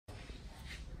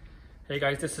Hey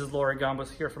guys, this is Laura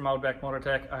Gambas here from Outback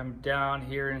Motortech. I'm down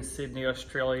here in Sydney,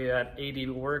 Australia at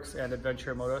ADV Worx and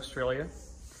Adventure Moto Australia.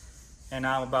 And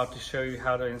I'm about to show you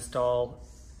how to install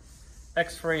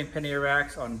X-frame pannier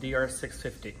racks on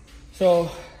DR650. So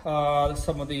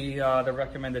some of the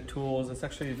recommended tools, it's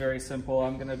actually very simple.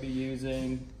 I'm gonna be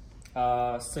using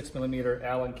 6mm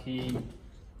Allen key,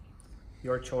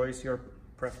 your choice, your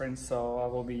preference. So I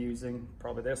will be using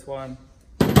probably this one.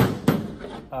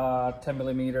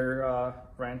 10mm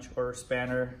wrench or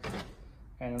spanner,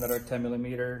 and another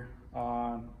 10mm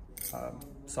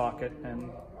socket and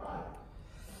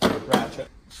ratchet.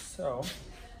 So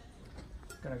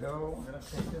I'm gonna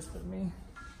take this with me.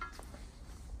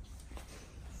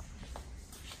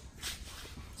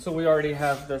 So we already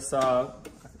have this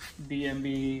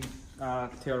DMB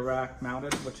tail rack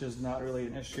mounted, which is not really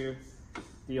an issue.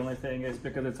 The only thing is,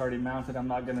 because it's already mounted, I'm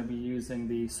not gonna be using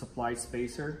the supply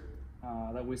spacer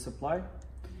that we supply.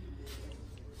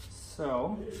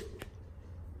 So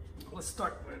let's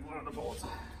start with one of the bolts.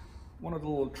 One of the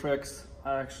little tricks,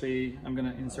 I'm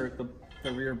gonna insert the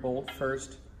rear bolt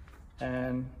first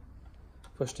and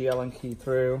push the Allen key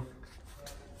through,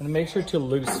 and make sure to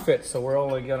loose fit. So we're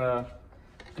only gonna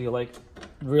do like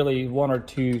really 1 or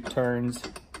 2 turns.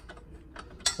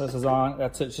 This is on,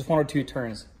 that's it, just 1 or 2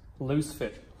 turns. Loose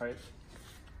fit, right?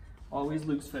 Always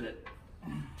loose fit it.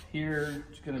 Here,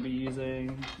 just gonna be using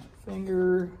my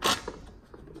finger,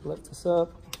 lift this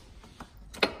up,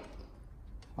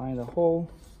 find a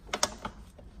hole.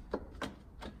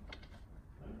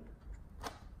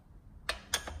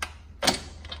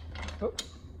 Oh.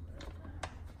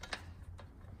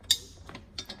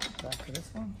 Back to this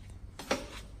one.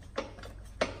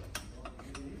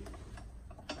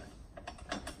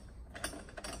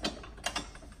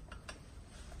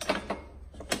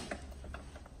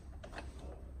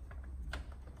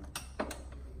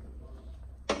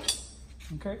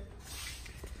 Okay,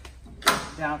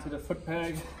 down to the foot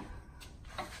peg.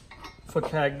 Foot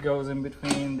peg goes in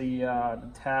between the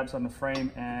tabs on the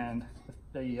frame and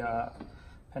the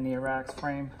pannier rack's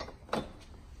frame.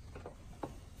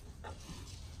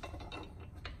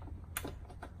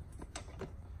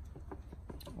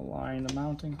 Align the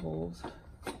mounting holes.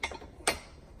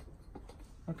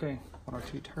 Okay, 1 or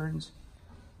 2 turns.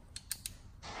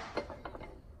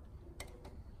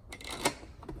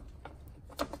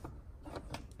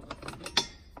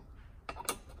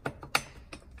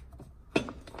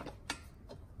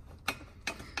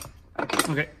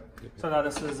 Okay, so now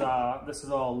this is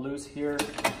all loose here.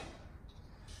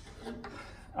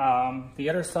 The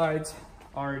other side's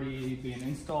already being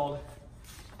installed.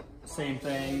 Same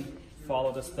thing,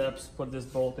 follow the steps, put this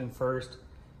bolt in first,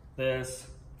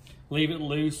 leave it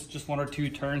loose, just 1 or 2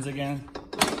 turns again,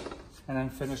 and then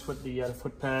finish with the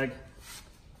foot peg.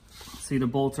 See, the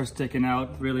bolts are sticking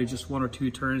out, really just 1 or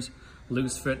 2 turns,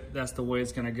 loose fit, that's the way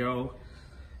it's gonna go.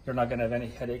 You're not gonna have any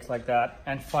headaches like that.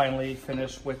 And finally,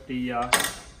 finish with the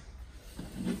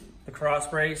cross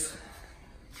brace.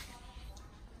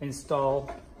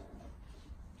 Install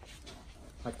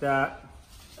like that.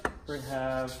 We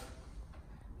have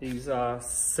these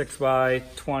 6 by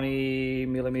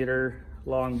 20mm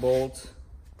long bolts.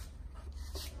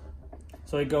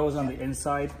 So it goes on the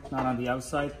inside, not on the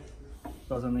outside. It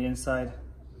goes on the inside.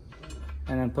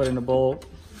 And then put in the bolt.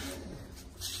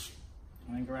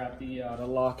 And grab the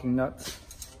locking nuts.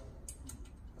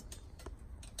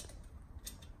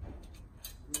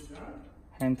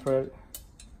 Hand thread.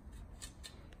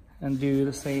 And do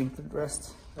the same for the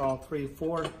rest, all 3,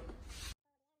 4.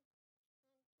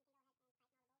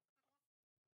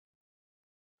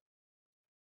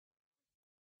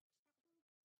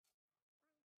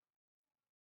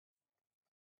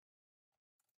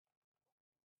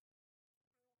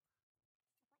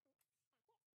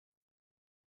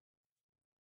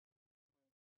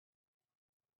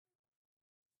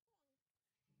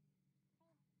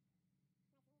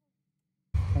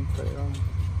 Put it on.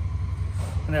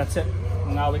 And that's it.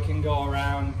 Now we can go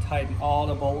around, tighten all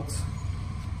the bolts,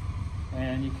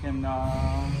 and you can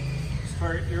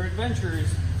start your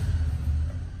adventures.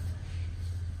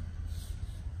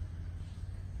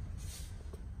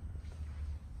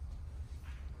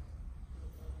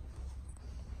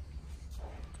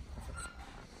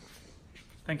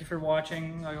 Thank you for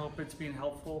watching. I hope it's been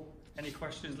helpful. Any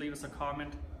questions, leave us a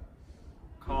comment,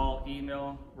 call,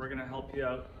 email. We're gonna help you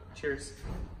out. Cheers.